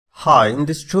Hi, in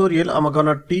this tutorial I'm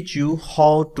gonna teach you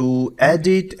how to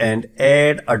edit and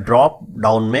add a drop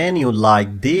down menu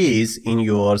like this in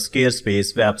your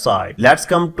Squarespace website. Let's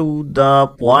come to the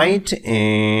point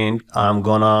and I'm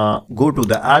gonna go to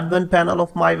the admin panel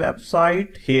of my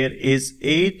website. Here is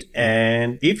it,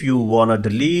 and if you wanna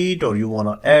delete or you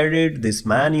wanna edit this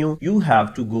menu, you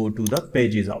have to go to the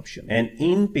pages option, and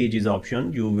in pages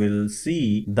option you will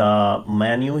see the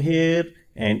menu here.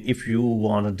 And if you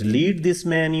want to delete this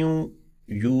menu,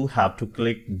 you have to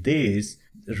click this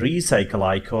recycle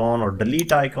icon or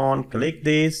delete icon. Click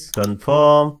this,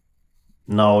 confirm.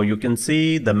 Now you can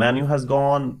see the menu has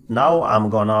gone. Now I'm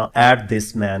gonna add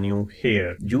this menu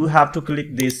here. You have to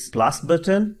click this plus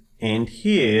button, and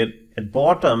here at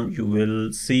bottom you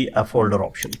will see a folder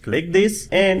option. Click this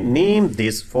and name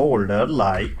this folder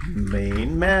like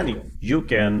main menu. You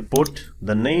can put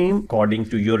the name according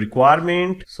to your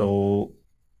requirement. So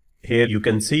here you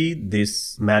can see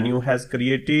this menu has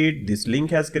created, this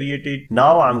link has created.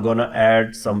 Now I'm gonna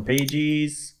add some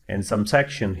pages and some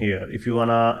section here. If you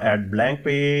wanna add blank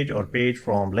page or page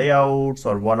from layouts,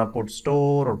 or wanna put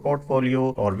store or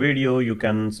portfolio or video, you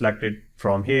can select it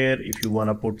from here. If you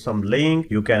wanna put some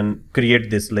link, you can create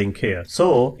this link here.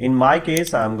 So in my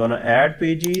case, I'm gonna add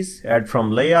pages, add from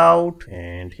layout,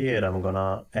 and here I'm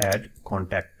gonna add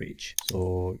contact page.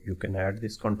 So you can add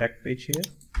this contact page here,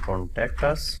 contact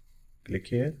us. Click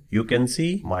here. You can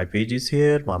see my page is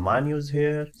here, my menu is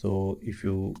here. So if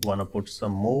you want to put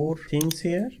some more things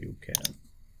here, you can.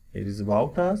 Here is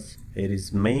about us, here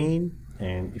is main,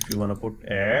 and if you want to put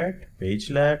add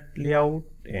page layout,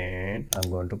 and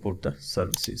I'm going to put the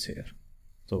services here.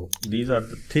 So these are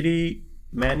the three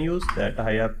menus that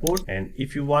I have put, and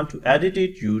if you want to edit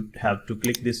it, you have to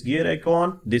click this gear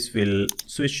icon. This will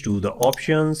switch to the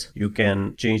options. You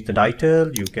can change the title,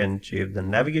 you can change the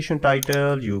navigation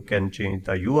title, you can change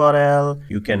the URL,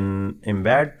 you can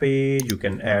embed page, you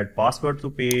can add password to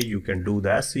page, you can do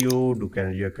the SEO,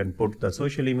 you can put the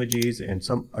social images and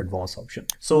some advanced option.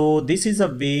 So this is a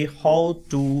way how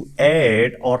to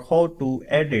add or how to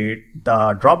edit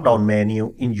the drop down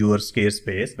menu in your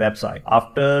Squarespace website.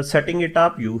 After setting it up,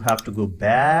 you have to go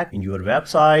back in your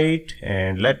website,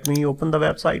 and let me open the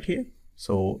website here.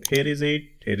 So here is it.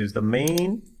 Here is the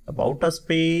main, about us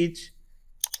page,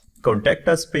 contact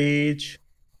us page,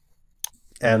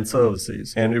 and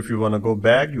services. And if you want to go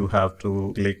back, you have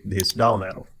to click this down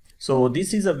arrow. So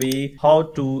this is a way how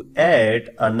to add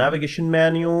a navigation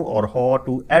menu or how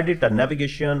to edit a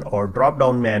navigation or drop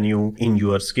down menu in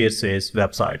your Squarespace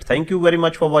website. Thank you very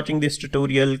much for watching this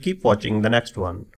tutorial. Keep watching the next one.